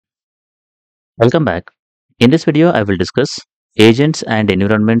Welcome back. In this video, I will discuss agents and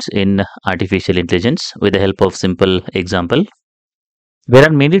environments in artificial intelligence with the help of simple example. There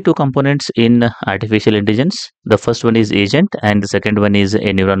are mainly two components in artificial intelligence. The first one is agent and the second one is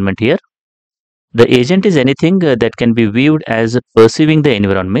environment here. The agent is anything that can be viewed as perceiving the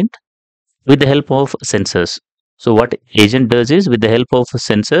environment with the help of sensors. So what agent does is with the help of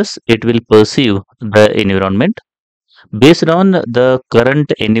sensors, it will perceive the environment. Based on the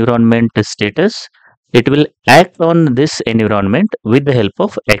current environment status, it will act on this environment with the help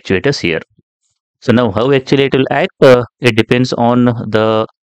of actuators here. So now how actually it will act, it depends on the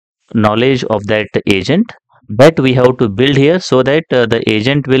knowledge of that agent that we have to build here so that the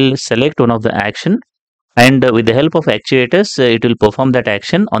agent will select one of the action and with the help of actuators, it will perform that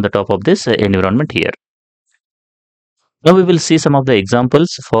action on the top of this environment here. Now we will see some of the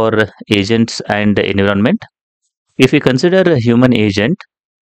examples for agents and environment. If we consider a human agent,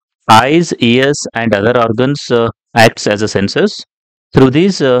 eyes, ears, and other organs acts as a sensors. Through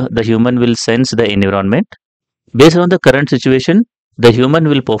these, the human will sense the environment. Based on the current situation, the human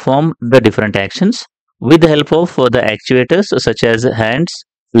will perform the different actions with the help of the actuators such as hands,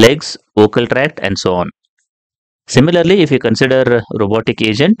 legs, vocal tract, and so on. Similarly, if you consider robotic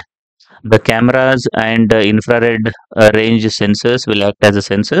agent, the cameras and infrared range sensors will act as a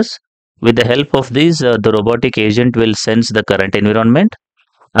sensors. With the help of these, the robotic agent will sense the current environment.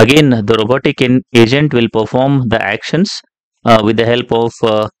 Again, the robotic agent will perform the actions with the help of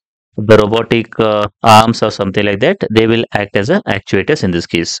the robotic arms or something like that. They will act as a actuators in this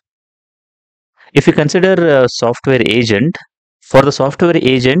case. If you consider software agent, for the software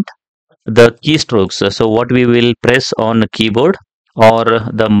agent, the keystrokes, so what we will press on keyboard or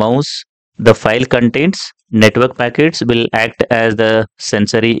the mouse, the file contents, network packets will act as the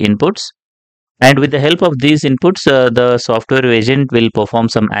sensory inputs. And with the help of these inputs, the software agent will perform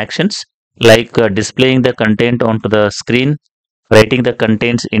some actions like displaying the content onto the screen, writing the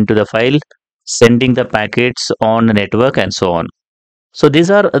contents into the file, sending the packets on network, and so on. So these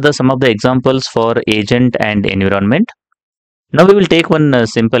are some of the examples for agent and environment. Now we will take one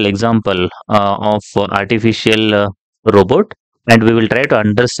simple example of artificial robot, and we will try to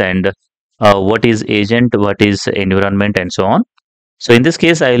understand what is agent, what is environment, and so on. So in this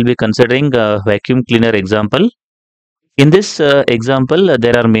case, I will be considering a vacuum cleaner example. In this example,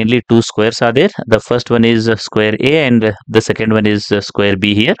 there are mainly two squares are there. The first one is square A and the second one is square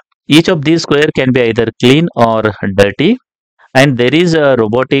B here. Each of these square can be either clean or dirty. And there is a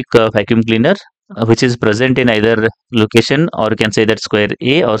robotic vacuum cleaner which is present in either location, or you can say that square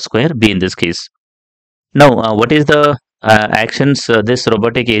A or square B in this case. Now, what is the actions this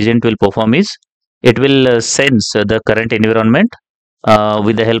robotic agent will perform is, it will sense the current environment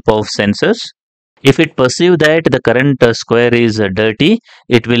with the help of sensors. If it perceives that the current square is dirty,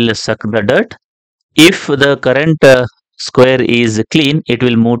 it will suck the dirt. If the current square is clean, it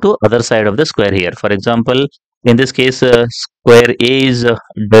will move to other side of the square here. For example, in this case, square A is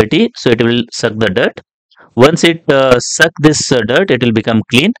dirty, so it will suck the dirt. Once it suck this dirt, it will become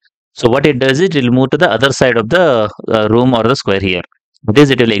clean. So what it does is it will move to the other side of the room or the square here. This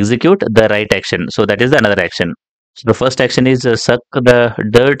it will execute the right action. So that is the another action. So the first action is suck the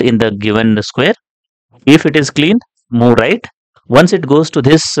dirt in the given square. If it is clean, move right. Once it goes to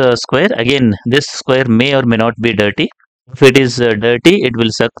this square, again this square may or may not be dirty. If it is dirty, it will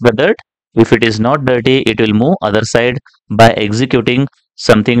suck the dirt. If it is not dirty, it will move other side by executing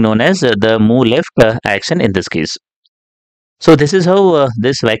something known as the move left action in this case. So this is how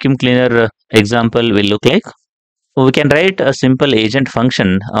this vacuum cleaner example will look like. We can write a simple agent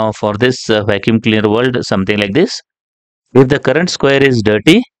function for this vacuum cleaner world, something like this. If the current square is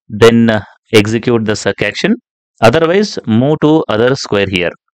dirty, then execute the suck action. Otherwise, move to other square here.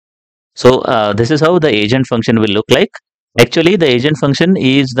 So this is how the agent function will look like. Actually, the agent function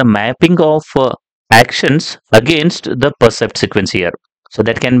is the mapping of actions against the percept sequence here. So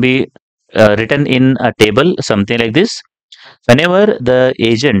that can be written in a table, something like this. Whenever the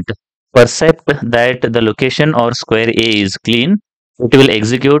agent percept that the location or square A is clean, it will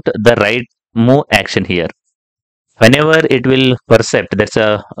execute the right move action here. Whenever it will percept, that's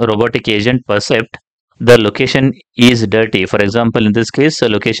a robotic agent percept, the location is dirty. For example, in this case,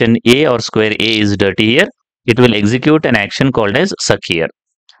 location A or square A is dirty here, it will execute an action called as suck here.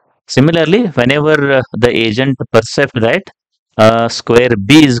 Similarly, whenever the agent percept that square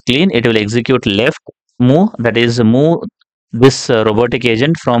B is clean, it will execute left move, that is move this robotic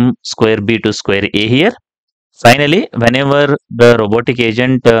agent from square B to square A here. Finally, whenever the robotic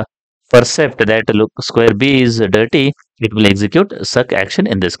agent percept that look square B is dirty, it will execute suck action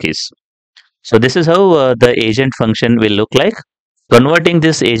in this case. So this is how the agent function will look like. Converting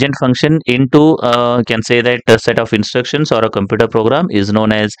this agent function into can say that a set of instructions or a computer program is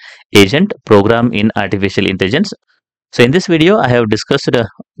known as agent program in artificial intelligence. So in this video, I have discussed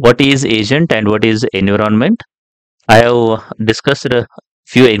what is agent and what is environment. I have discussed a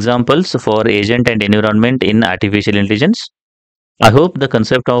few examples for agent and environment in artificial intelligence. I hope the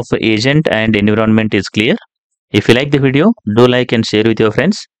concept of agent and environment is clear. If you like the video, do like and share with your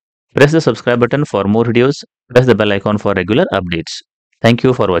friends. Press the subscribe button for more videos. Press the bell icon for regular updates. Thank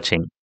you for watching.